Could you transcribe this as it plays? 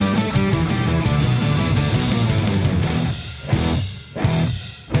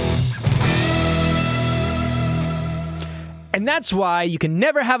And that's why you can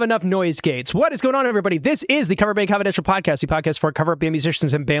never have enough noise gates. What is going on, everybody? This is the Cover Band Confidential Podcast, the podcast for cover band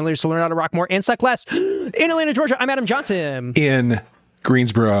musicians and band leaders to learn how to rock more and suck less. In Atlanta, Georgia, I'm Adam Johnson. In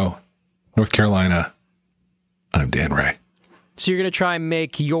Greensboro, North Carolina, I'm Dan Ray. So you're going to try and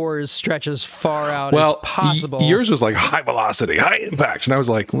make yours stretch as far out as possible. Yours was like high velocity, high impact. And I was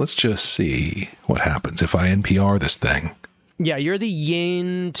like, let's just see what happens if I NPR this thing. Yeah, you're the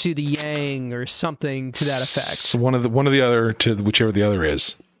yin to the yang or something to that effect. So one of the other to whichever the other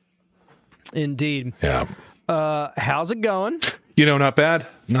is. Indeed. Yeah. How's it going? You know, not bad.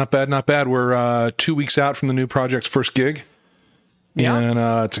 Not bad. We're 2 weeks out from the new project's first gig. Yeah. And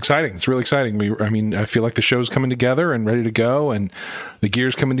it's exciting. It's really exciting. I feel like the show's coming together and ready to go, and the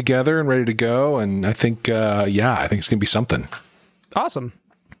gear's coming together and ready to go. And I think, I think it's going to be something. Awesome.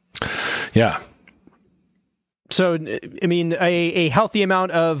 Yeah. So, I mean, a healthy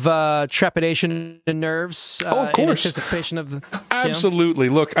amount of trepidation and nerves. Of course. In anticipation of the... Absolutely.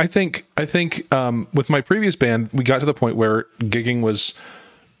 Look, I think with my previous band, we got to the point where gigging was...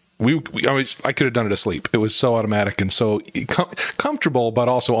 I could have done it asleep. It was so automatic and so comfortable, but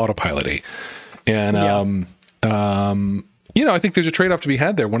also autopilot-y. And, I think there's a trade-off to be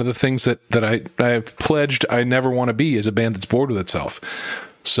had there. One of the things that I have pledged I never want to be is a band that's bored with itself.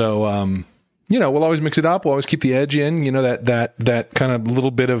 So, we'll always mix it up. We'll always keep the edge in, that kind of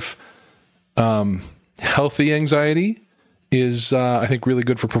little bit of healthy anxiety is, I think, really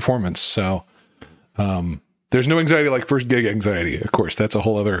good for performance. So, there's no anxiety like first gig anxiety. Of course, that's a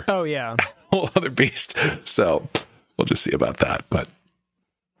whole other whole other beast. So we'll just see about that. But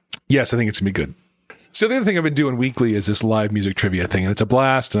yes, I think it's gonna be good. So the other thing I've been doing weekly is this live music trivia thing, and it's a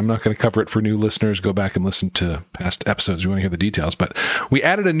blast. And I'm not going to cover it for new listeners. Go back and listen to past episodes if you want to hear the details. But we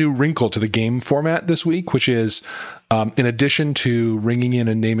added a new wrinkle to the game format this week, which is in addition to ringing in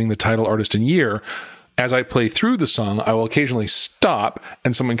and naming the title, artist, and year. As I play through the song, I will occasionally stop,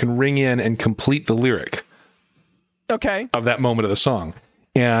 and someone can ring in and complete the lyric. Okay. Of that moment of the song.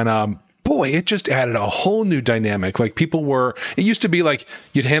 And boy, it just added a whole new dynamic. Like it used to be like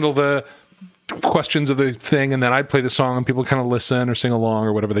you'd handle the questions of the thing and then I'd play the song and people kind of listen or sing along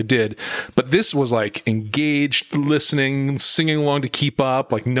or whatever they did. But this was like engaged listening, singing along to keep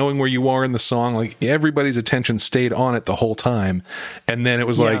up, like knowing where you are in the song. Like everybody's attention stayed on it the whole time. And then it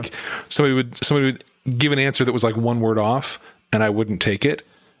was like somebody would give an answer that was like one word off and I wouldn't take it.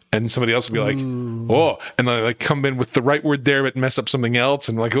 And somebody else would be like, oh, and then like come in with the right word there, but mess up something else.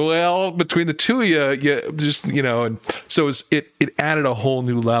 And like, well, between the two of you just, and so it added a whole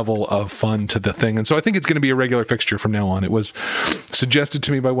new level of fun to the thing. And so I think it's going to be a regular fixture from now on. It was suggested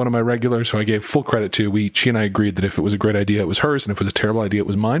to me by one of my regulars, who I gave full credit to. She and I agreed that if it was a great idea, it was hers. And if it was a terrible idea, it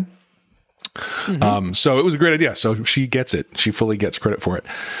was mine. Mm-hmm. So it was a great idea. So she gets it. She fully gets credit for it.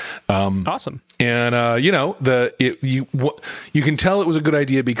 Awesome. And, you can tell it was a good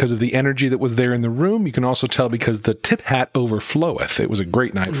idea because of the energy that was there in the room. You can also tell because the tip hat overfloweth. It was a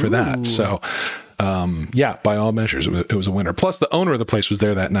great night for that. So, by all measures, it was a winner. Plus the owner of the place was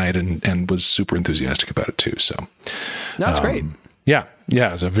there that night and was super enthusiastic about it too. So that's great. Yeah.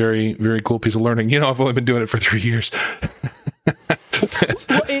 It's a very, very cool piece of learning. I've only been doing it for 3 years.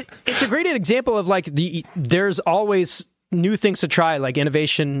 Well, it's a great example of like there's always new things to try, like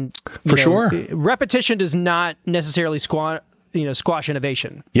innovation. For sure. Repetition does not necessarily squash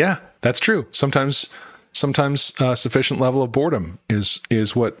innovation. Yeah, that's true. Sometimes sufficient level of boredom is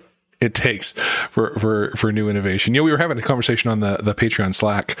what it takes for new innovation. We were having a conversation on the Patreon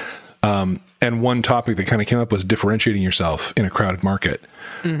Slack, and one topic that kind of came up was differentiating yourself in a crowded market.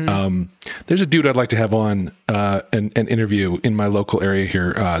 Mm-hmm. There's a dude I'd like to have on an interview in my local area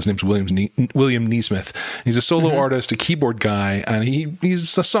here. His name's William Neesmith. He's a solo artist, a keyboard guy, and he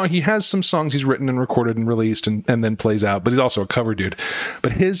has some songs he's written and recorded and released and then plays out, but he's also a cover dude.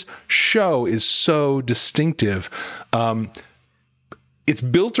 But his show is so distinctive. It's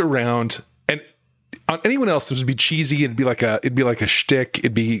built around, and on anyone else, this would be cheesy. It'd be like a shtick.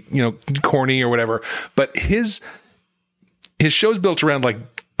 It'd be, corny or whatever. But his show's built around like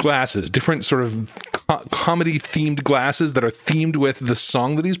glasses, different sort of comedy themed glasses that are themed with the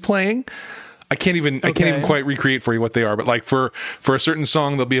song that he's playing. I can't even quite recreate for you what they are, but like for a certain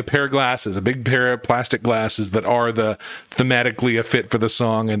song, there'll be a pair of glasses, a big pair of plastic glasses that are thematically a fit for the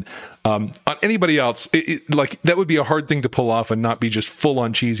song. And on anybody else, like that would be a hard thing to pull off and not be just full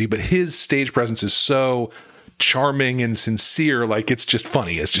on cheesy. But his stage presence is so charming and sincere, like it's just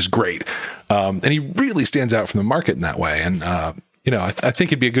funny, it's just great, and he really stands out from the market in that way. And I think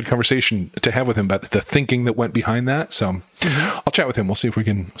it'd be a good conversation to have with him about the thinking that went behind that. So I'll chat with him. We'll see if we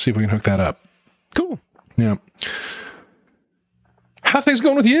can hook that up. Cool. Yeah. How are things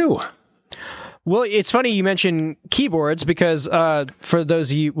going with you? Well, it's funny you mentioned keyboards because for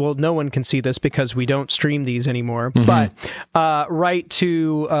those of you, well, no one can see this because we don't stream these anymore. But right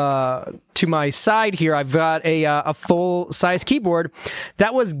to my side here, I've got a full size keyboard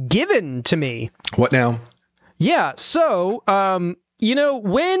that was given to me. What now? Yeah. So,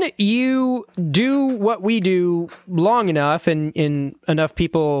 when you do what we do long enough, and enough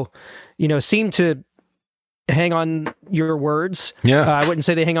people, seem to hang on your words. Yeah. I wouldn't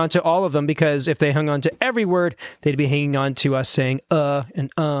say they hang on to all of them, because if they hung on to every word, they'd be hanging on to us saying and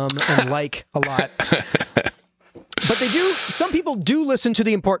like a lot. But some people do listen to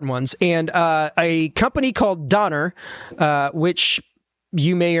the important ones. And a company called Donner, which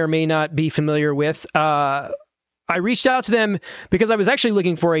you may or may not be familiar with, I reached out to them because I was actually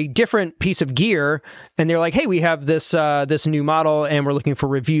looking for a different piece of gear, and they're like, "Hey, we have this new model, and we're looking for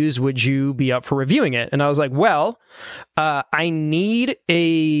reviews. Would you be up for reviewing it?" And I was like, "Well, I need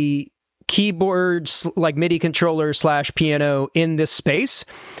a keyboard like MIDI controller / piano in this space,"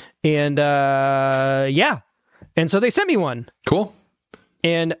 and yeah, and so they sent me one. Cool.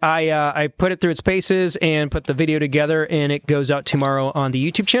 And I put it through its paces and put the video together, and it goes out tomorrow on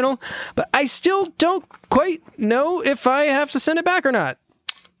the YouTube channel. But I still don't quite know if I have to send it back or not.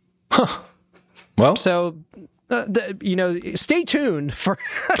 Huh. Well, so stay tuned for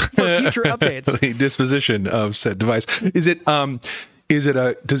future updates. The disposition of said device. Does it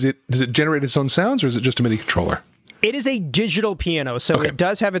generate its own sounds, or is it just a MIDI controller? It is a digital piano, so It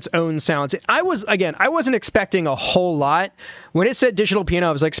does have its own sounds. I wasn't expecting a whole lot. When it said digital piano,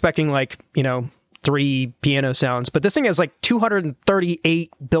 I was expecting 3 piano sounds, but this thing has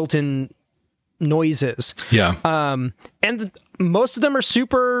 238 built-in noises. Yeah. And most of them are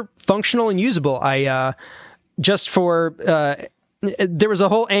super functional and usable. There was a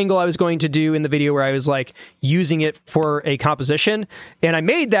whole angle I was going to do in the video where I was using it for a composition, and I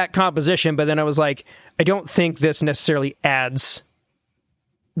made that composition, but then I was like, I don't think this necessarily adds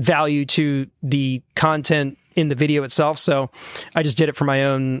value to the content in the video itself. So I just did it for my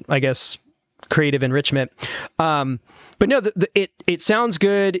own, I guess, creative enrichment. But no, it sounds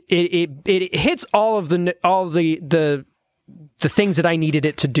good. It hits all of the things that I needed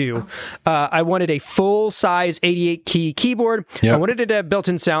it to do. I wanted a full-size 88-key keyboard. Yep. I wanted it to have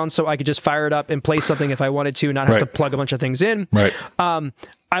built-in sound so I could just fire it up and play something if I wanted to, not have to plug a bunch of things in. Right.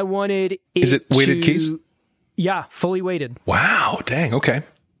 I wanted it Is it weighted keys? Yeah, fully weighted. Wow, dang, okay.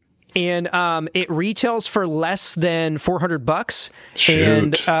 And it retails for less than $400.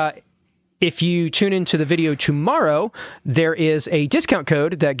 Shoot. And if you tune into the video tomorrow, there is a discount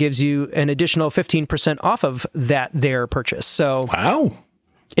code that gives you an additional 15% off of their purchase. So, wow.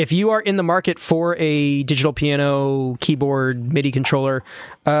 If you are in the market for a digital piano, keyboard, MIDI controller,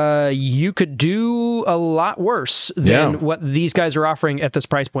 you could do a lot worse than what these guys are offering at this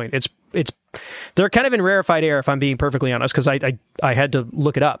price point. They're kind of in rarefied air, if I'm being perfectly honest, because I had to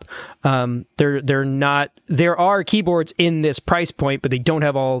look it up. There are keyboards in this price point, but they don't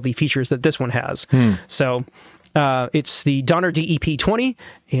have all the features that this one has. So it's the Donner DEP20,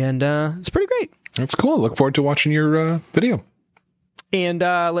 and it's pretty great. That's cool. Look forward to watching your video. And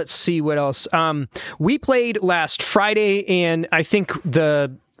let's see what else. We played last Friday, and I think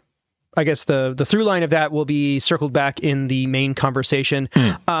the through line of that will be circled back in the main conversation.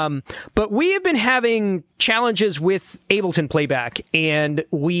 But we have been having challenges with Ableton Playback, and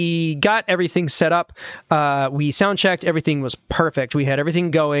we got everything set up. We sound checked. Everything was perfect. We had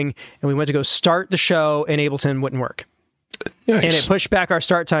everything going, and we went to go start the show, and Ableton wouldn't work. Nice. And it pushed back our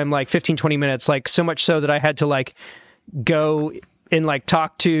start time 15, 20 minutes, so much so that I had to go and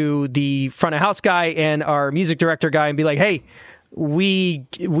talk to the front of house guy and our music director guy and be like, hey,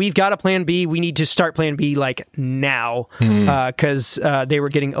 we've got a plan B. We need to start plan B now, because they were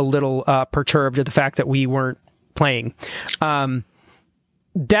getting a little perturbed at the fact that we weren't playing.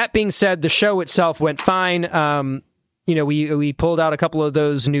 That being said, the show itself went fine. We pulled out a couple of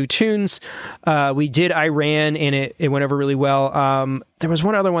those new tunes. We did Iran, and it went over really well. There was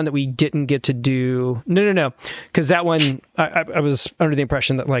one other one that we didn't get to do. No. Because that one, I was under the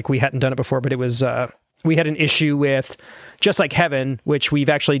impression that we hadn't done it before, but it was, we had an issue with Just Like Heaven, which we've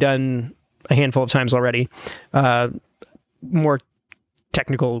actually done a handful of times already. More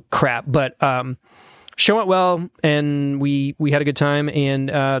technical crap, but, show went well, and we had a good time, and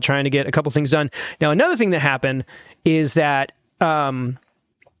trying to get a couple things done. Now, another thing that happened is that one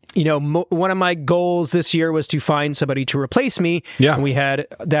of my goals this year was to find somebody to replace me. Yeah. And we had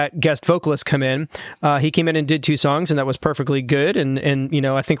that guest vocalist come in. He came in and did 2 songs, and that was perfectly good. And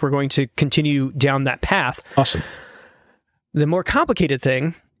I think we're going to continue down that path. Awesome. The more complicated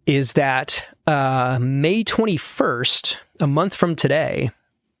thing is that May 21st, a month from today,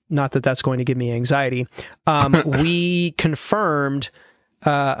 not that that's going to give me anxiety. We confirmed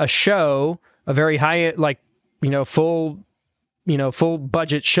a show, a very high, full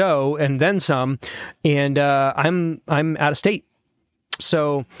budget show, and then some. And I'm out of state.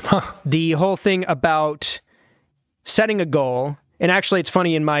 So the whole thing about setting a goal, and actually it's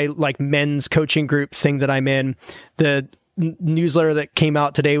funny, in my men's coaching group thing that I'm in, the newsletter that came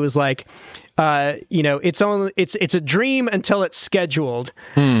out today was it's a dream until it's scheduled.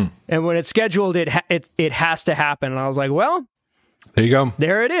 And when it's scheduled, it has to happen. And I was like, well, there you go.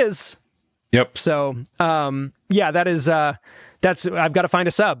 There it is. Yep. So, that is, I've got to find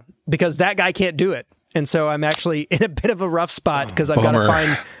a sub, because that guy can't do it. And so I'm actually in a bit of a rough spot, because I've got to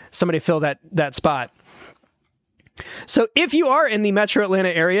find somebody to fill that spot. So if you are in the Metro Atlanta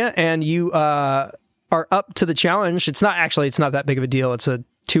area and you are up to the challenge, it's not that big of a deal. It's a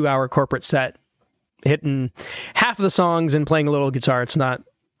 2-hour corporate set, hitting half of the songs and playing a little guitar. It's not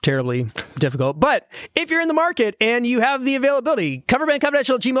terribly difficult. But if you're in the market and you have the availability,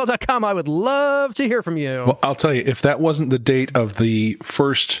 coverbandconfidential@gmail.com, I would love to hear from you. Well, I'll tell you, if that wasn't the date of the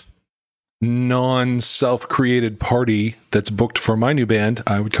first non-self-created party that's booked for my new band,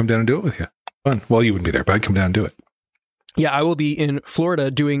 I would come down and do it with you. Fun. Well, you wouldn't be there, but I'd come down and do it. Yeah, I will be in Florida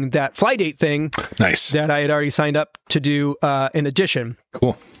doing that fly date thing. Nice. That I had already signed up to do in addition.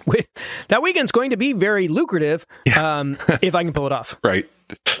 Cool. That weekend's going to be very lucrative, if I can pull it off. Right.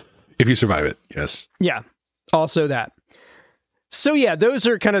 If you survive it, yes. Yeah, also that. So yeah, those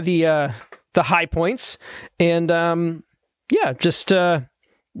are kind of the high points. And just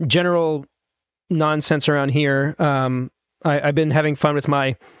general nonsense around here. I've been having fun with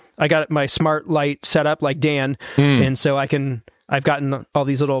I got my smart light set up like Dan, and so I've gotten all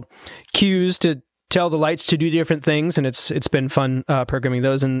these little cues to tell the lights to do different things, and it's been fun programming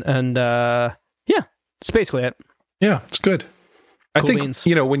those, and it's basically it. Yeah, it's good. Cool I think beans.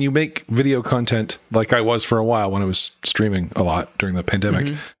 When you make video content, like I was for a while when I was streaming a lot during the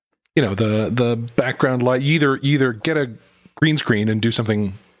pandemic, the background light, you either get a green screen and do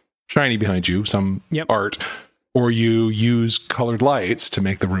something shiny behind you, some art, or you use colored lights to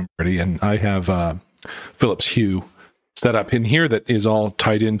make the room pretty. And I have Philips Hue set up in here that is all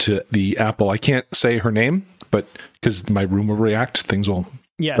tied into the Apple. I can't say her name, but because my room will react, things will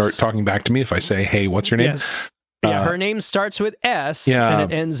start talking back to me if I say, "Hey, what's your name?" Yes. Yeah, her name starts with S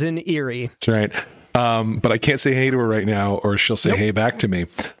and it ends in Erie. That's right. But I can't say hey to her right now, or she'll say hey back to me.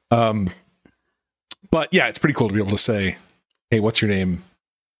 But yeah, it's pretty cool to be able to say, "Hey, what's your name?"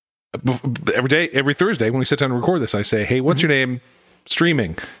 Every Thursday when we sit down and record this, I say, "Hey, what's your name?"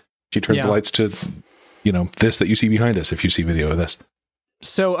 Streaming. She turns the lights to, this that you see behind us, if you see video of this.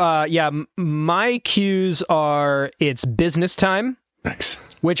 So, my cues are, it's business time. Nice.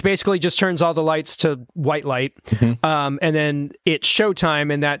 Which basically just turns all the lights to white light. And then it's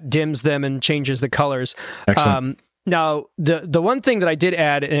showtime, and that dims them and changes the colors. Excellent. Now, the one thing that I did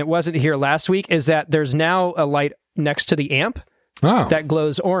add, and it wasn't here last week, is that there's now a light next to the amp that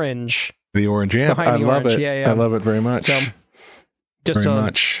glows orange. The orange amp. I love it. Yeah. I love it very much. So, just very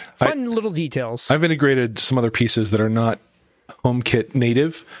much. Fun little details. I've integrated some other pieces that are not HomeKit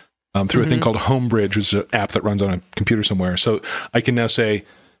native through a thing called Homebridge, which is an app that runs on a computer somewhere. So I can now say,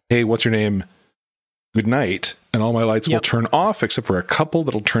 "Hey, what's your name? Good night." And all my lights will turn off, except for a couple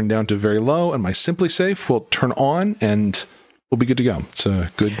that'll turn down to very low. And my Simply Safe will turn on, and we'll be good to go. It's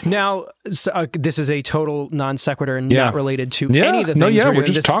good. Now, this is a total non sequitur and not related to any of the things. We're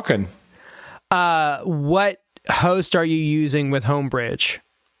just talking. What host are you using with Homebridge?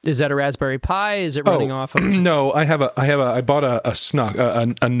 Is that a Raspberry Pi? Is it running off of? No, I bought a Snuck, a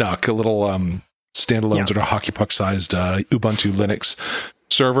NUC, a little standalone sort of hockey puck sized Ubuntu Linux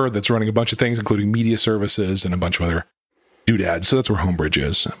server that's running a bunch of things, including media services and a bunch of other doodads. So that's where Homebridge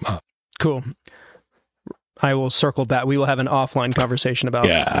is. Cool. I will circle back. We will have an offline conversation about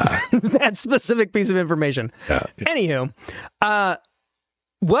that specific piece of information. Yeah. Anywho,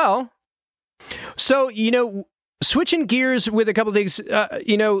 so, switching gears with a couple of things,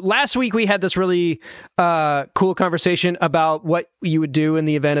 last week we had this really cool conversation about what you would do in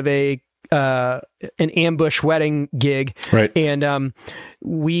the event of an ambush wedding gig. Right. And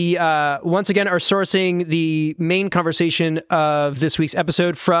we once again are sourcing the main conversation of this week's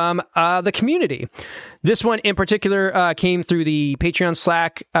episode from the community. This one in particular came through the Patreon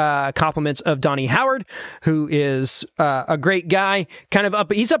Slack compliments of Donnie Howard, who is a great guy,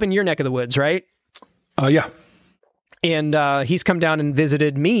 he's up in your neck of the woods, right? Yeah. And he's come down and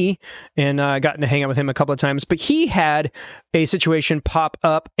visited me, and gotten to hang out with him a couple of times. But he had a situation pop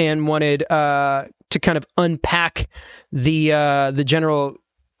up and wanted to kind of unpack the general,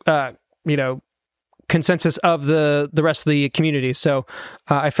 consensus of the rest of the community. So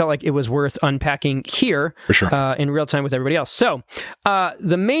I felt like it was worth unpacking here For sure. In real time with everybody else. So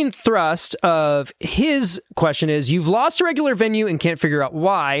the main thrust of his question is, you've lost a regular venue and can't figure out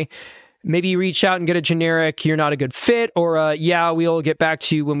why. Maybe you reach out and get a generic, you're not a good fit, or yeah, we'll get back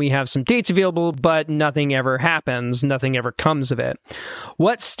to you when we have some dates available, but nothing ever happens. Nothing ever comes of it.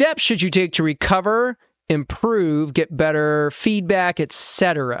 What steps should you take to recover, improve, get better feedback,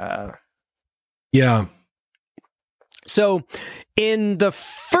 etc.? Yeah. So in the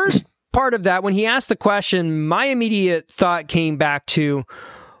first part of that, when he asked the question, my immediate thought came back to,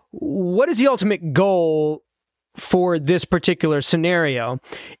 what is the ultimate goal for this particular scenario?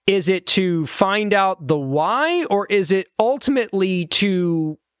 Is it to find out the why, or is it ultimately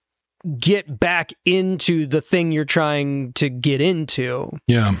to get back into the thing you're trying to get into?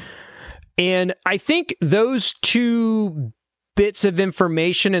 Yeah. And I think those two bits of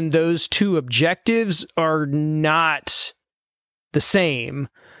information and those two objectives are not the same.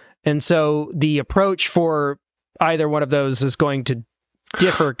 And so the approach for either one of those is going to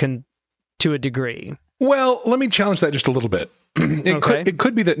differ to a degree. Well, let me challenge that just a little bit. It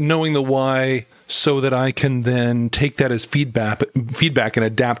could be that knowing the why, so that I can then take that as feedback and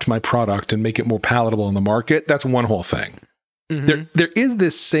adapt my product and make it more palatable in the market. That's one whole thing. Mm-hmm. There is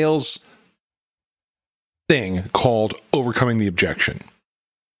this sales thing called overcoming the objection.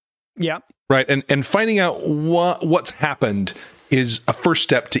 Yeah. Right. And finding out what's happened is a first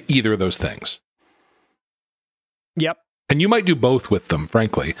step to either of those things. Yep. And you might do both with them,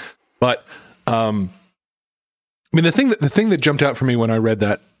 frankly. But I mean, the thing that jumped out for me when I read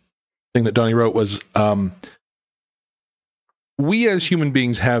that thing that Donnie wrote was, we as human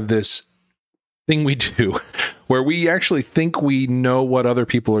beings have this thing we do where we actually think we know what other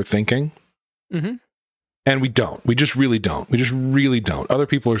people are thinking. Mm-hmm. And we don't. We just really don't. We just really don't. Other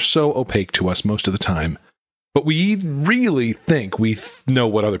people are so opaque to us most of the time. But we really think we know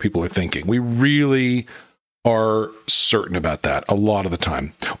what other people are thinking. We really are certain about that a lot of the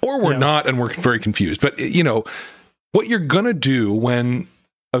time. Or we're not, and we're very confused. But, what you're going to do when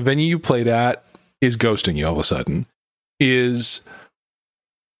a venue you played at is ghosting you all of a sudden is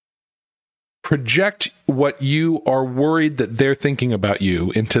project what you are worried that they're thinking about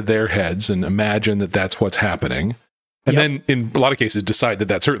you into their heads and imagine that that's what's happening. And then in a lot of cases decide that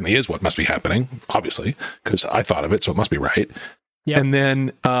that certainly is what must be happening, obviously, because I thought of it, so it must be right. Yep.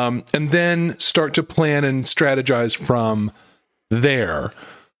 And then start to plan and strategize from there,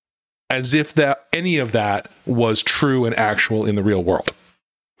 as if that any of that was true and actual in the real world.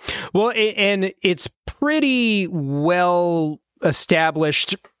 Well, and it's pretty well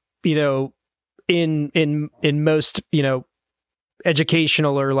established, in most,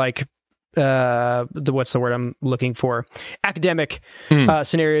 educational or like what's the word I'm looking for? Academic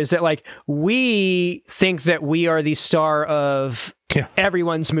scenarios, that like we think that we are the star of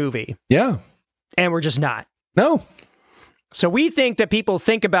everyone's movie. Yeah. And we're just not. No. So we think that people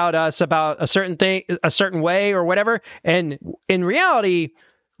think about us about a certain thing, a certain way or whatever. And in reality,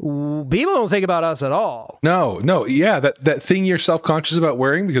 people don't think about us at all. No. Yeah. That thing you're self-conscious about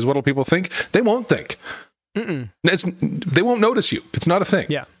wearing because what will people think? They won't think. They won't notice you. It's not a thing.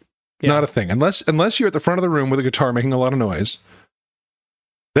 Yeah. Not a thing. Unless you're at the front of the room with a guitar making a lot of noise,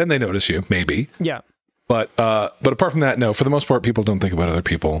 then they notice you, maybe. Yeah. But apart from that, no, for the most part, people don't think about other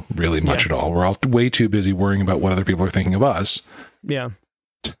people really much at all. We're all way too busy worrying about what other people are thinking of us. Yeah.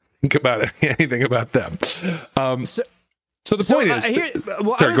 Think about anything about them. So the point is...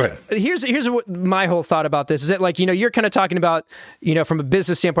 sorry, go ahead. Here's what my whole thought about this is that, like, you're kind of talking about, from a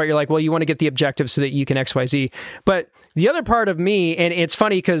business standpoint, you're like, well, you want to get the objective so that you can X, Y, Z. But the other part of me, and it's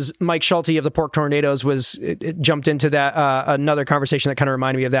funny because Mike Schulte of the Pork Tornadoes jumped into that, another conversation that kind of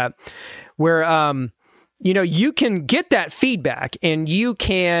reminded me of that, where, you can get that feedback and you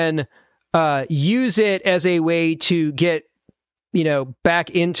can use it as a way to get,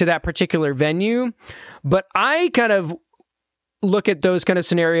 back into that particular venue. But I kind of look at those kind of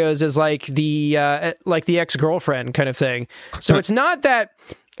scenarios as like the ex-girlfriend kind of thing. So it's not that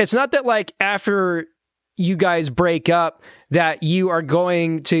like after you guys break up that you are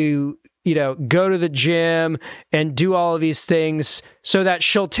going to, go to the gym and do all of these things so that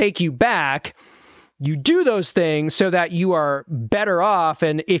she'll take you back. You do those things so that you are better off,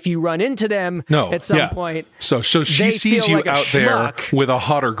 and if you run into them at some point, so she sees you like out there with a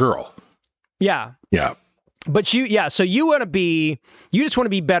hotter girl. Yeah. But so you just want to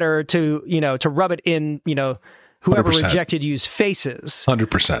be better to rub it in, whoever 100%. Rejected you's faces.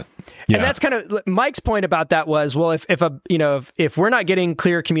 100%. Yeah. And that's kind of Mike's point about that was, well, if we're not getting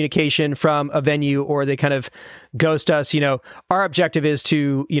clear communication from a venue or they kind of ghost us, our objective is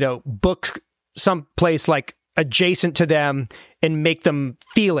to, book some place like adjacent to them and make them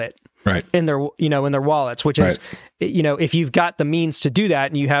feel it Right. in their, in their wallets, which is, if you've got the means to do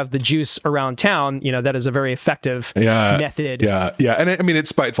that and you have the juice around town, that is a very effective method. Yeah. Yeah. And I mean, it's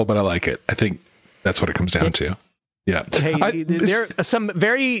spiteful, but I like it. I think that's what it comes down to. Yeah. Hey, there are some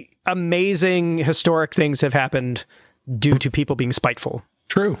very amazing historic things have happened due to people being spiteful.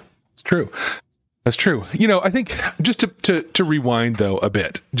 True. It's true. That's true. I think just to rewind though a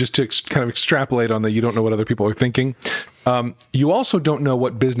bit, just to kind of extrapolate on you don't know what other people are thinking. You also don't know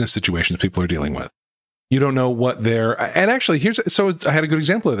what business situations people are dealing with. You don't know what and actually I had a good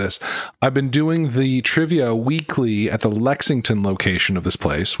example of this. I've been doing the trivia weekly at the Lexington location of this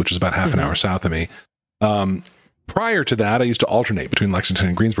place, which is about half an hour south of me. Prior to that, I used to alternate between Lexington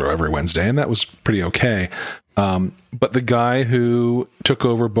and Greensboro every Wednesday, and that was pretty okay. But the guy who took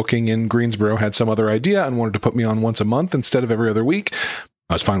over booking in Greensboro had some other idea and wanted to put me on once a month instead of every other week.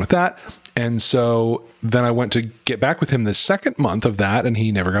 I was fine with that. And so then I went to get back with him the second month of that, and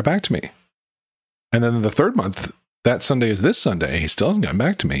he never got back to me. And then the third month, that Sunday is this Sunday, he still hasn't gotten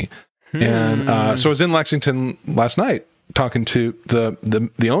back to me. And so I was in Lexington last night talking to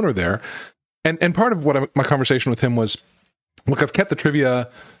the owner there. And part of what my conversation with him was, look, I've kept the trivia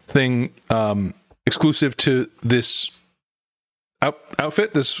thing exclusive to this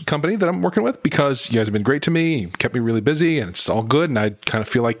outfit, this company that I'm working with, because you guys have been great to me, kept me really busy, and it's all good, and I kind of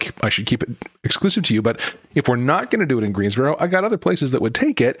feel like I should keep it exclusive to you. But if we're not going to do it in Greensboro, I got other places that would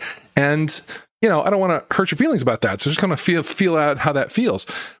take it, and I don't want to hurt your feelings about that. So just kind of feel out how that feels.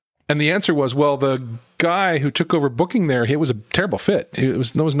 And the answer was, well, the guy who took over booking there, it was a terrible fit.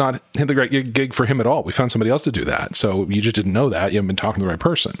 That was not the right gig for him at all. We found somebody else to do that. So you just didn't know that. You haven't been talking to the right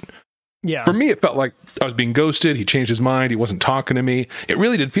person. Yeah. For me, it felt like I was being ghosted. He changed his mind. He wasn't talking to me. It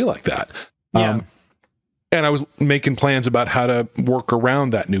really did feel like that. Yeah. And I was making plans about how to work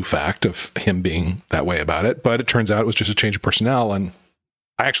around that new fact of him being that way about it. But it turns out it was just a change of personnel. And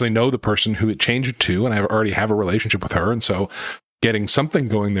I actually know the person who it changed to, and I already have a relationship with her. And so getting something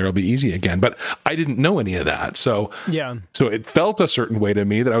going there will be easy again. But I didn't know any of that. So it felt a certain way to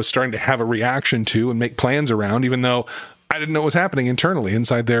me that I was starting to have a reaction to and make plans around, even though I didn't know what was happening internally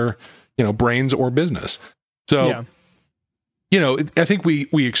inside their, brains or business. So, I think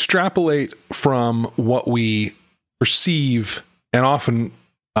we extrapolate from what we perceive, and often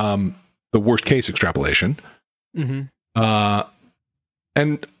the worst case extrapolation.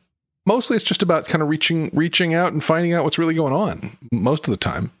 And mostly it's just about kind of reaching out and finding out what's really going on most of the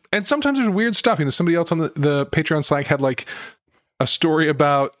time. And sometimes there's weird stuff. Somebody else on the Patreon Slack had like a story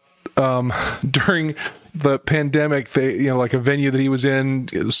about during the pandemic, they, like a venue that he was in,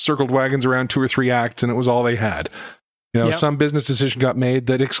 circled wagons around 2 or 3 acts, and it was all they had. Some business decision got made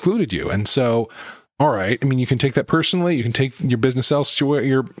that excluded you. And so, all right, I mean, you can take that personally. You can take your business elsewhere,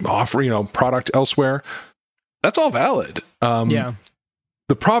 your offer, product elsewhere. That's all valid. The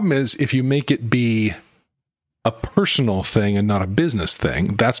problem is if you make it be a personal thing and not a business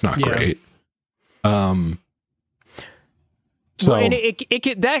thing, that's not great. So, well, and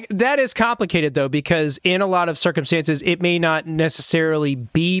that is complicated though, because in a lot of circumstances, it may not necessarily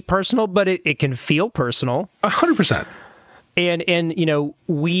be personal, but it can feel personal. 100%. And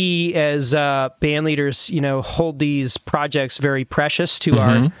we as band leaders, hold these projects very precious to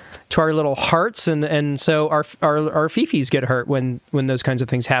our little hearts, and so our fifis get hurt when those kinds of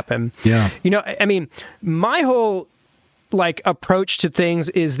things happen. Yeah. I mean, my whole approach to things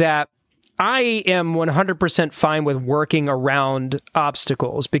is that I am 100% fine with working around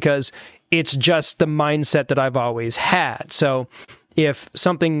obstacles because it's just the mindset that I've always had. So if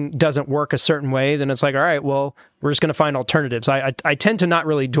something doesn't work a certain way, then it's like, all right, well, we're just going to find alternatives. I tend to not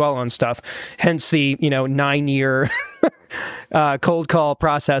really dwell on stuff, hence the 9-year cold call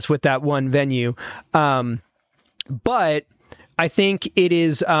process with that one venue. But I think it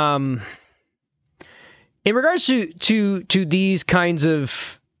is in regards to these kinds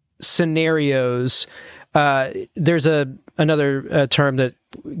of scenarios. There's another term that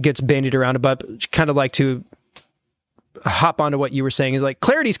gets bandied around about, kind of like to hop onto what you were saying, is like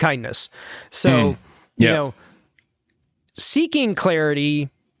clarity's kindness. So, seeking clarity,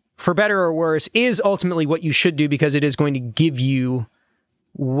 for better or worse, is ultimately what you should do because it is going to give you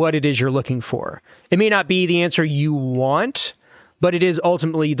what it is you're looking for. It may not be the answer you want, but it is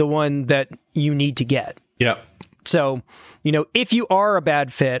ultimately the one that you need to get. Yeah. So, if you are a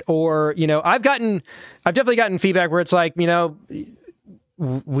bad fit, or, I've definitely gotten feedback where it's like, they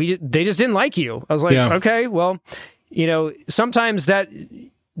just didn't like you. I was like, okay, well, sometimes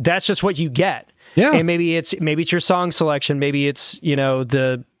that's just what you get. Yeah. And maybe it's your song selection. Maybe it's,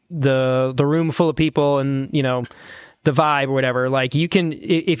 the room full of people and, the vibe or whatever. Like you can,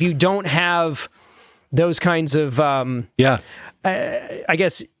 if you don't have those kinds of, I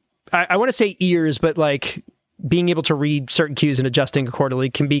guess I want to say ears, but like being able to read certain cues and adjusting accordingly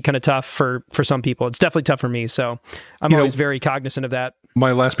can be kind of tough for some people. It's definitely tough for me. So I'm always very cognizant of that.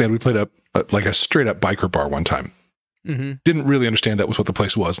 My last band, we played a straight up biker bar one time. Mm-hmm. Didn't really understand that was what the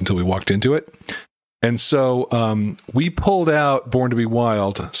place was until we walked into it. And so we pulled out Born to Be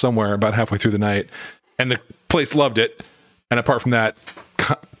Wild somewhere about halfway through the night, and the place loved it. And apart from that,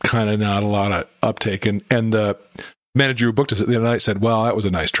 kind of not a lot of uptake. And the manager who booked us at the other night said, well, that was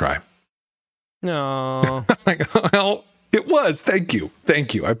a nice try. No. Like, well, it was. Thank you.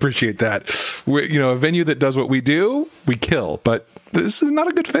 I appreciate that. We're, a venue that does what we do, we kill. But this is not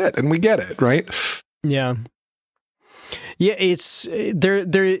a good fit, and we get it, right? Yeah. Yeah, it's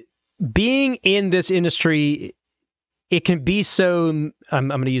they're being in this industry. It can be so. I'm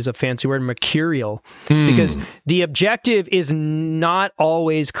going to use a fancy word, mercurial, because the objective is not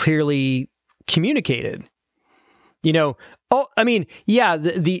always clearly communicated. The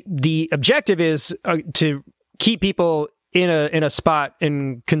objective is to keep people in a spot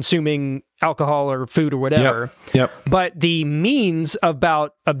and consuming alcohol or food or whatever. Yep. But the means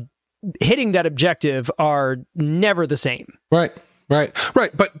about hitting that objective are never the same. Right. But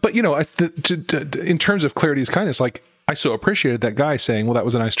in terms of clarity is kindness, like I so appreciated that guy saying, well, that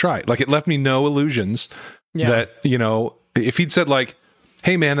was a nice try. Like it left me no illusions that, if he'd said like,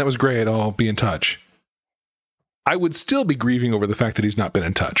 hey man, that was great, I'll be in touch, I would still be grieving over the fact that he's not been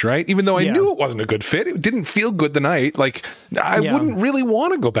in touch, right? Even though I knew it wasn't a good fit, it didn't feel good the night. Like I wouldn't really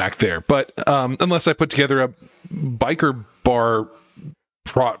want to go back there, but unless I put together a biker bar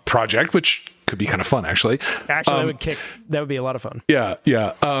project, which could be kind of fun, actually. That would be a lot of fun. Yeah.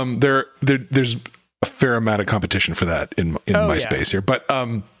 There's a fair amount of competition for that in my space here, but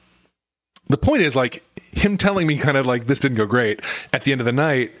the point is, like, him telling me kind of like this didn't go great at the end of the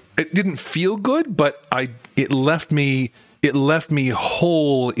night. It didn't feel good, but it left me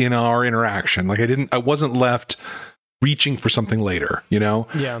whole in our interaction. Like I wasn't left reaching for something later, Yeah.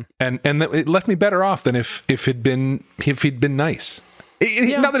 And it left me better off than if he'd been nice.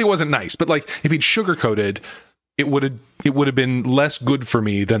 Not that he wasn't nice, but like if he'd sugarcoated, it would have been less good for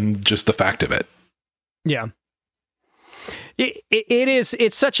me than just the fact of it. Yeah. It is.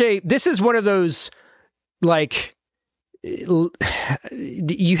 It's such a. This is one of those, like,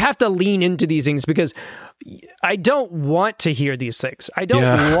 you have to lean into these things because I don't want to hear these things. I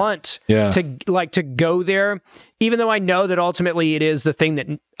don't want to go there, even though I know that ultimately it is the thing that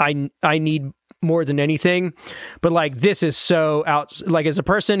I need more than anything. But like, this is so like, as a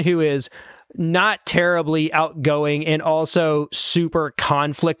person who is not terribly outgoing and also super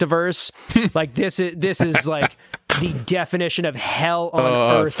conflict averse, like this is like the definition of hell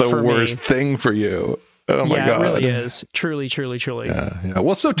on earth. It's the worst thing for you. Oh my God. It really is. Truly. Yeah.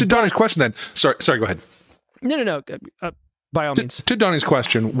 Well, so to Donnie's question then, sorry, go ahead. No. By all means. To Donnie's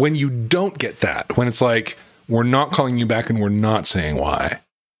question, when you don't get that, when it's like, we're not calling you back and we're not saying why,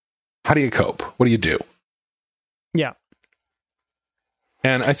 how do you cope? What do you do? Yeah.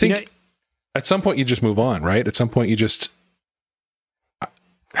 And I think at some point you just move on, right? At some point you just,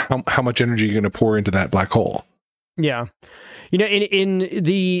 how much energy are you going to pour into that black hole? Yeah. In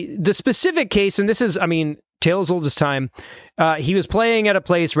the specific case, and this is, tale as old as time, he was playing at a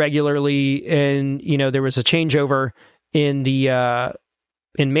place regularly, and, there was a changeover in the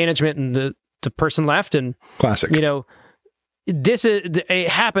in management, and the person left, and classic. It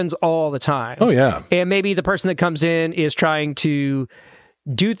happens all the time. Oh yeah. And maybe the person that comes in is trying to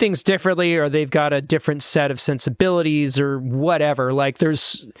do things differently, or they've got a different set of sensibilities or whatever. Like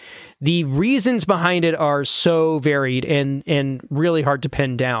the reasons behind it are so varied and really hard to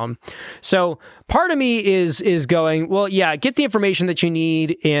pin down. So part of me is going, well, yeah, get the information that you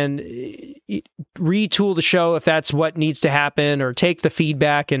need and retool the show if that's what needs to happen, or take the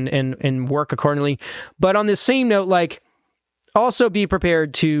feedback and work accordingly. But on the same note, like, also be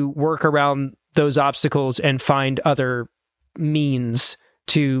prepared to work around those obstacles and find other means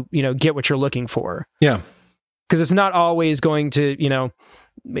to, get what you're looking for. Yeah. Because it's not always going to,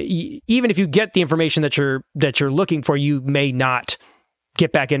 even if you get the information that you're looking for, you may not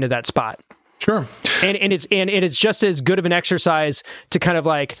get back into that spot. Sure. And it's just as good of an exercise to kind of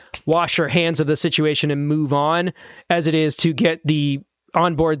like wash your hands of the situation and move on as it is to get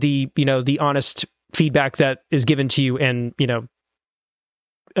on board the honest feedback that is given to you and,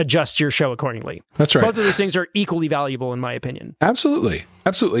 adjust your show accordingly. That's right. Both of those things are equally valuable in my opinion. Absolutely.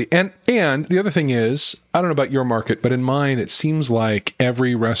 And the other thing is, I don't know about your market, but in mine, it seems like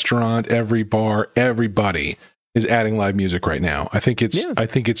every restaurant, every bar, everybody is adding live music right now. I think it's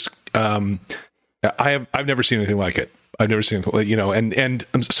I've never seen anything like it. I've never seen, and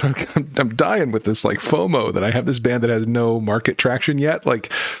I'm dying with this like FOMO that I have this band that has no market traction yet.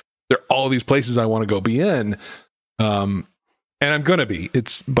 Like there are all these places I want to go be in. And I'm going to be,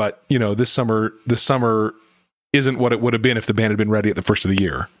 but this summer isn't what it would have been if the band had been ready at the first of the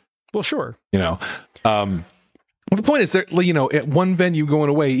year. Well, sure. Well, the point is that, at one venue going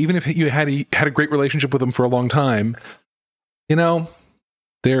away, even if you had a great relationship with them for a long time,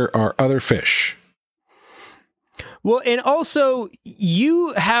 there are other fish. Well, and also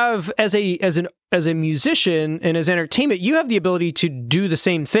you have as a musician and as entertainment, you have the ability to do the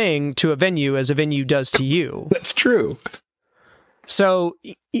same thing to a venue as a venue does to you. That's true. So,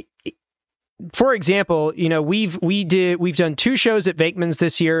 for example, we've done 2 shows at Vakeman's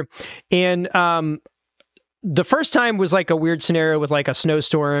this year, and the first time was like a weird scenario with like a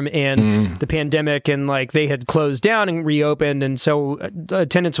snowstorm and the pandemic, and like they had closed down and reopened, and so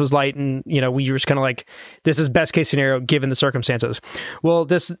attendance was light, and we were just kind of like, this is best case scenario given the circumstances. Well,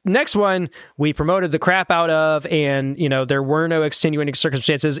 this next one we promoted the crap out of, and there were no extenuating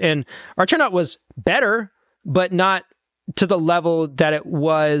circumstances, and our turnout was better, but not to the level that it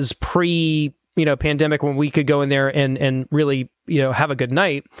was pre pandemic, when we could go in there and really have a good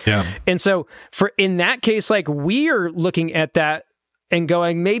night. Yeah. And so in that case, like, we are looking at that and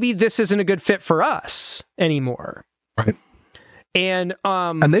going, maybe this isn't a good fit for us anymore. Right. And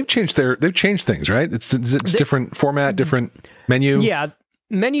they've changed things, right? It's different format, different menu. Yeah.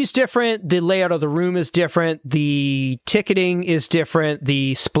 Menu's different. The layout of the room is different. The ticketing is different.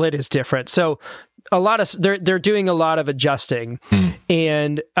 The split is different. So they're doing a lot of adjusting.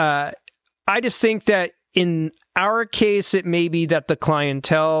 And I just think that in our case, it may be that the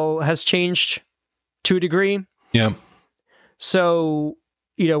clientele has changed to a degree. Yeah. So,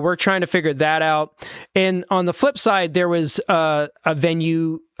 we're trying to figure that out. And on the flip side, there was a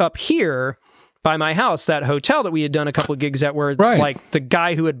venue up here by my house, that hotel that we had done a couple of gigs at, where like the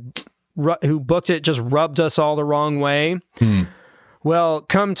guy who booked it just rubbed us all the wrong way. Well,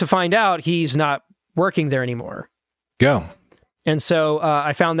 come to find out, he's not working there anymore. Go. And so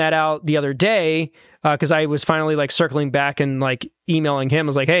I found that out the other day because I was finally like circling back and like emailing him. I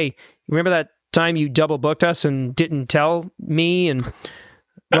was like, hey, remember that time you double booked us and didn't tell me? And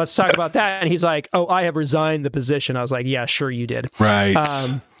let's talk about that. And he's like, oh, I have resigned the position. I was like, yeah, sure you did. Right.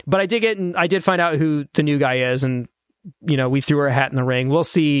 But I did find out who the new guy is, and we threw our hat in the ring. We'll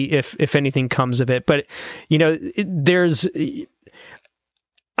see if anything comes of it. But there's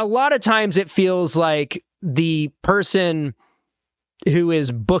a lot of times it feels like the person who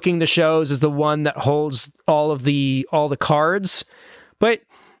is booking the shows is the one that holds all the cards. But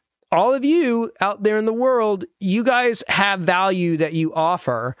all of you out there in the world, you guys have value that you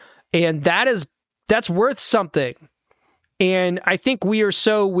offer, and that's worth something. And I think we are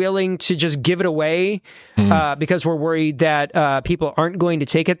so willing to just give it away because we're worried that people aren't going to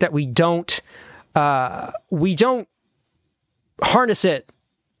take it, that we don't harness it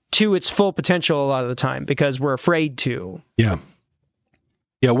to its full potential a lot of the time because we're afraid to. Yeah.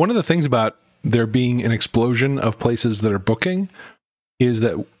 Yeah, one of the things about there being an explosion of places that are booking is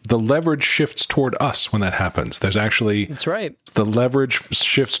that the leverage shifts toward us when that happens. That's right. The leverage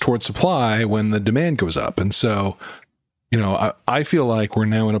shifts toward supply when the demand goes up. And so, I feel like we're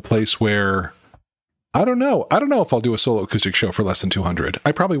now in a place where I don't know if I'll do a solo acoustic show for less than 200.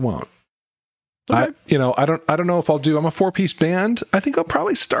 I probably won't. Okay. I don't know if I'll do. I'm a 4-piece band. I think I'll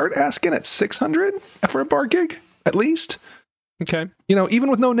probably start asking at 600 for a bar gig at least. Okay. Even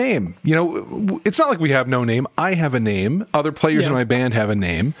with no name, it's not like we have no name. I have a name. Other players in my band have a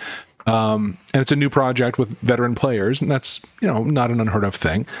name. And it's a new project with veteran players, and that's, not an unheard of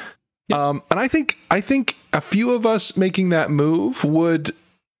thing. Yeah. And I think a few of us making that move would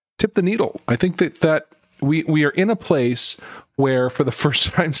tip the needle. I think that we are in a place where for the first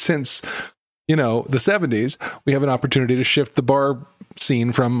time since, the 70s, we have an opportunity to shift the bar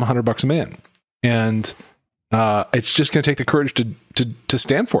scene from $100 a man. And it's just going to take the courage to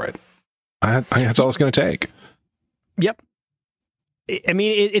stand for it. That's all it's going to take. Yep. I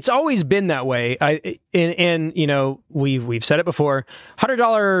mean, it's always been that way. We've said it before.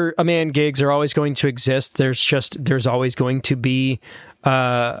 $100 a man gigs are always going to exist. There's always going to be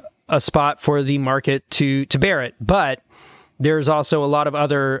a spot for the market to bear it. But there's also a lot of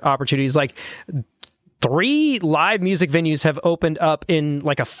other opportunities. Like 3 live music venues have opened up in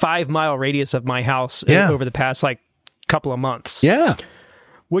like a 5-mile radius of my house over the past like couple of months. Yeah.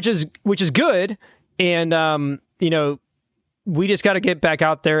 Which is good. And, we just got to get back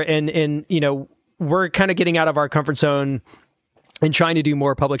out there and we're kind of getting out of our comfort zone and trying to do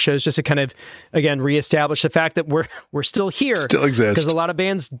more public shows just to kind of, again, reestablish the fact that we're still here, still exist, because a lot of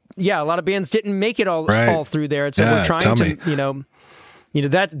bands didn't make it all through there, and so we're trying to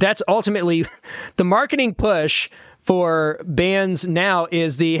that's ultimately the marketing push for bands now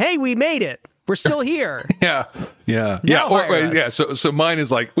is the, hey, we made it, we're still here. yeah. So mine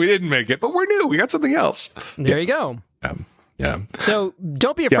is like, we didn't make it, but we're new, we got something else. There you go. Yeah. So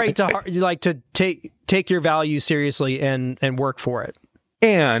don't be afraid to take your value seriously and work for it.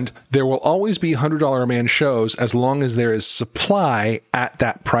 And there will always be $100 a man shows as long as there is supply at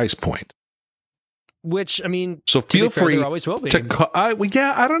that price point. Which, I mean, so feel free there always will be. I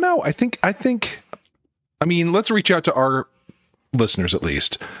don't know. I think. I mean, let's reach out to our listeners at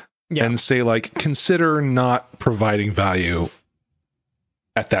least, and say, like, consider not providing value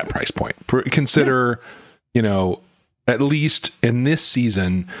at that price point. Consider, at least in this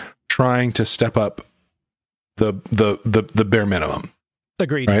season, trying to step up the bare minimum.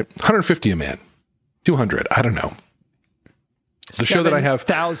 Agreed. Right? 150 a man, 200. I don't know. The show that I have,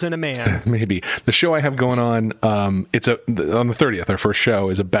 1,000 a man, maybe. The show I have going on, it's on the 30th. Our first show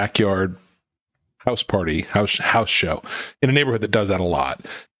is a backyard house party, house show in a neighborhood that does that a lot,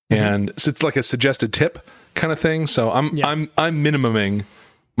 and so it's like a suggested tip kind of thing. So I'm minimuming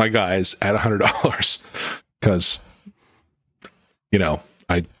my guys at $100 because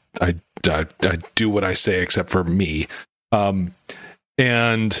I do what I say except for me,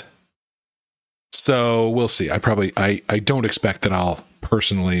 and so we'll see. I don't expect that I'll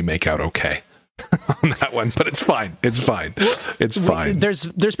personally make out okay on that one, but it's fine. It's fine. It's fine. There's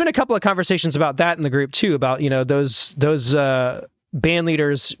been a couple of conversations about that in the group too, about those band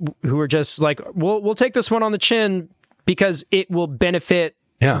leaders who are just like, we'll take this one on the chin because it will benefit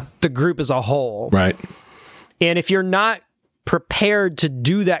the group as a whole, right? And if you're not prepared to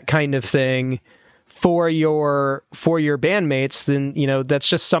do that kind of thing for your bandmates, then that's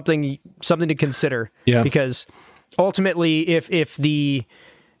just something to consider. Yeah. Because ultimately, if the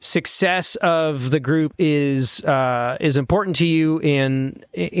success of the group is important to you, and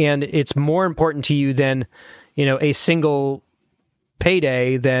it's more important to you than a single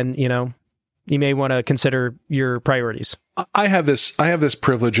payday, then you may want to consider your priorities. I have this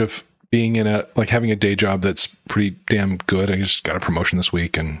privilege of being in having a day job that's pretty damn good. I just got a promotion this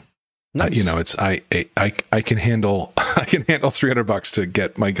week, and nice. It's I can handle $300 to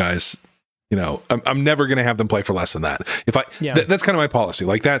get my guys. I'm never going to have them play for less than that. That's kind of my policy.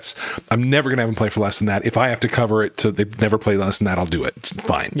 Like I'm never going to have them play for less than that. If I have to cover it so they never play less than that, I'll do it. It's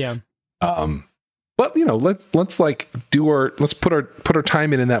fine. Yeah. But let's put our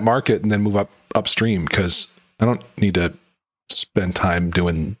time in that market and then move upstream, because I don't need to spend time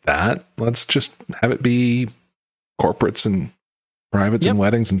doing that. Let's just have it be corporates and privates and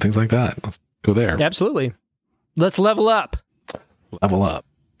weddings and things like that. Let's go there. Absolutely. Let's level up.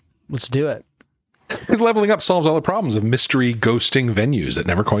 Let's do it. Because leveling up solves all the problems of mystery ghosting venues that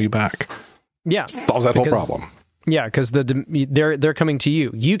never call you back. Yeah. Solves that whole problem. Yeah, because they're coming to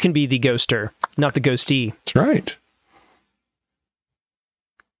you. You can be the ghoster, not the ghostee. That's right.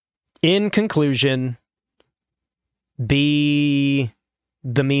 In conclusion, be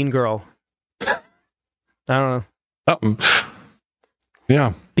the mean girl. I don't know.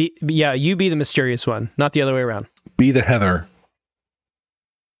 Yeah. You be the mysterious one, not the other way around. Be the Heather.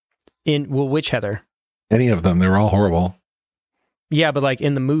 Which Heather? Any of them. They were all horrible. Yeah, but like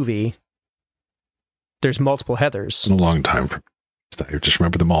in the movie, there's multiple Heathers. It's been a long time. I just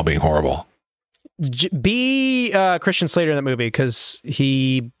remember them all being horrible. Be Christian Slater in that movie, because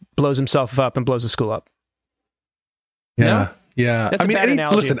he blows himself up and blows the school up. Yeah. No? Yeah. That's a bad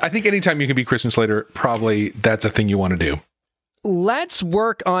analogy. Listen, I think anytime you can be Christian Slater, probably that's a thing you want to do. Let's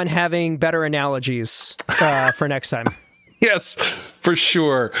work on having better analogies for next time. Yes, for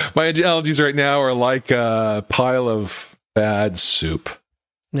sure. My analogies right now are like a pile of bad soup.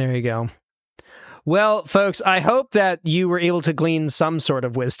 There you go. Well, folks, I hope that you were able to glean some sort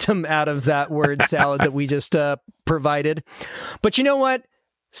of wisdom out of that word salad that we just provided. But you know what?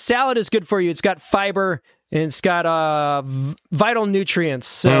 Salad is good for you. It's got fiber and it's got vital nutrients.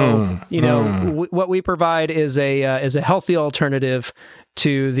 So, what we provide is a healthy alternative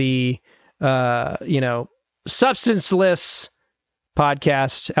to the substanceless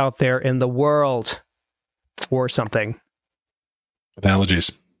podcasts out there in the world, or something.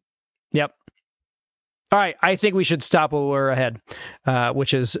 Analogies. Yep. All right, I think we should stop while we're ahead,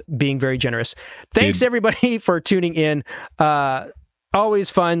 which is being very generous. Thanks, everybody, for tuning in.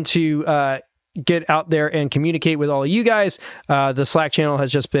 Always fun to get out there and communicate with all of you guys. The Slack channel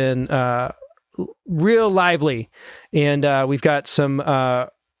has just been real lively, and we've got some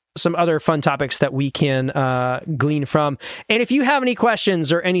some other fun topics that we can glean from. And if you have any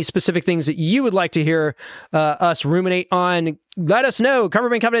questions or any specific things that you would like to hear us ruminate on, let us know.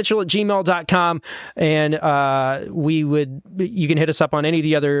 coverbandconfidential@gmail.com. And you can hit us up on any of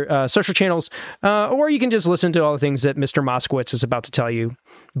the other social channels, or you can just listen to all the things that Mr. Moskowitz is about to tell you.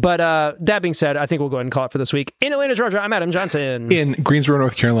 But that being said, I think we'll go ahead and call it for this week. In Atlanta, Georgia, I'm Adam Johnson. In Greensboro,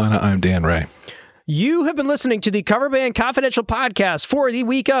 North Carolina, I'm Dan Ray. You have been listening to the Cover Band Confidential podcast for the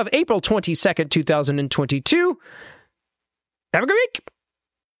week of April 22nd, 2022. Have a great week.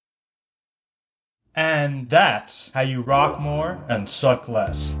 And that's how you rock more and suck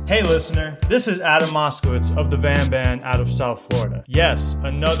less. Hey listener, this is Adam Moskowitz of the Van Band out of South Florida. Yes,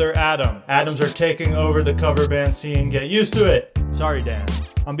 another Adam. Adams are taking over the cover band scene. Get used to it. Sorry, Dan.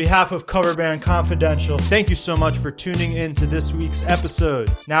 On behalf of Cover Band Confidential, thank you so much for tuning in to this week's episode.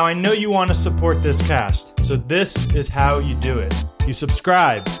 Now, I know you want to support this cast, so this is how you do it. You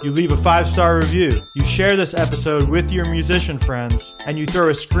subscribe, you leave a 5-star review, you share this episode with your musician friends, and you throw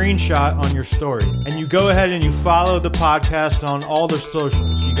a screenshot on your story. And you go ahead and you follow the podcast on all their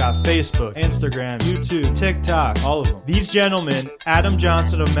socials. You got Facebook, Instagram, YouTube, TikTok, all of them. These gentlemen, Adam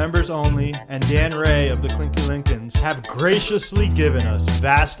Johnson of Members Only and Dan Ray of the Clinky Lincolns, have graciously given us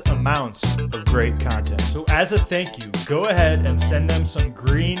vast amounts of great content. So as a thank you, go ahead and send them some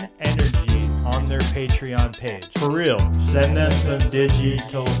green energy on their Patreon page. For real, send them some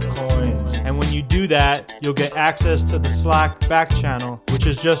digital coins. And when you do that, you'll get access to the Slack back channel, which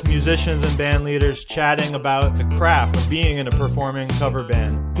is just musicians and band leaders chatting about the craft of being in a performing cover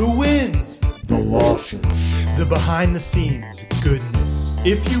band. The wins! The losses. The behind the scenes goodness.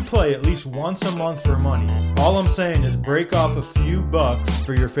 If you play at least once a month for money, all I'm saying is break off a few bucks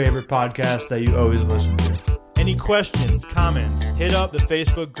for your favorite podcast that you always listen to. Any questions, comments, hit up the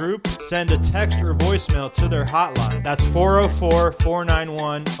Facebook group, send a text or voicemail to their hotline. That's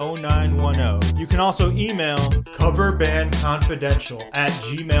 404-491-0910. You can also email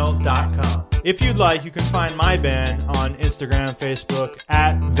coverbandconfidential@gmail.com. If you'd like, you can find my band on Instagram, Facebook,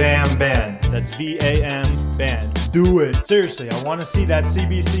 @VamBand. That's VAM Band. Do it. Seriously, I want to see that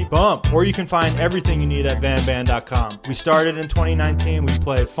CBC bump. Or you can find everything you need at vanband.com. We started in 2019. We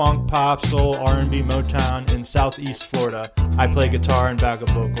play funk, pop, soul, R&B, Motown in Southeast Florida. I play guitar and backup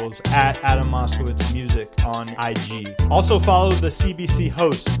vocals at Adam Moskowitz Music on IG. Also follow the CBC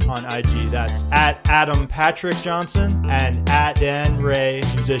host on IG. That's at Adam Patrick Johnson and at Dan Ray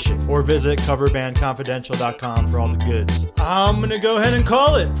Musician. Or visit coverbandconfidential.com for all the goods. I'm going to go ahead and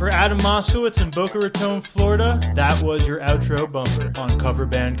call it. For Adam Moskowitz in Boca Raton, Florida, that was your outro bumper on Cover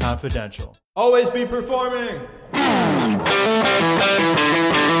Band Confidential. Always be performing!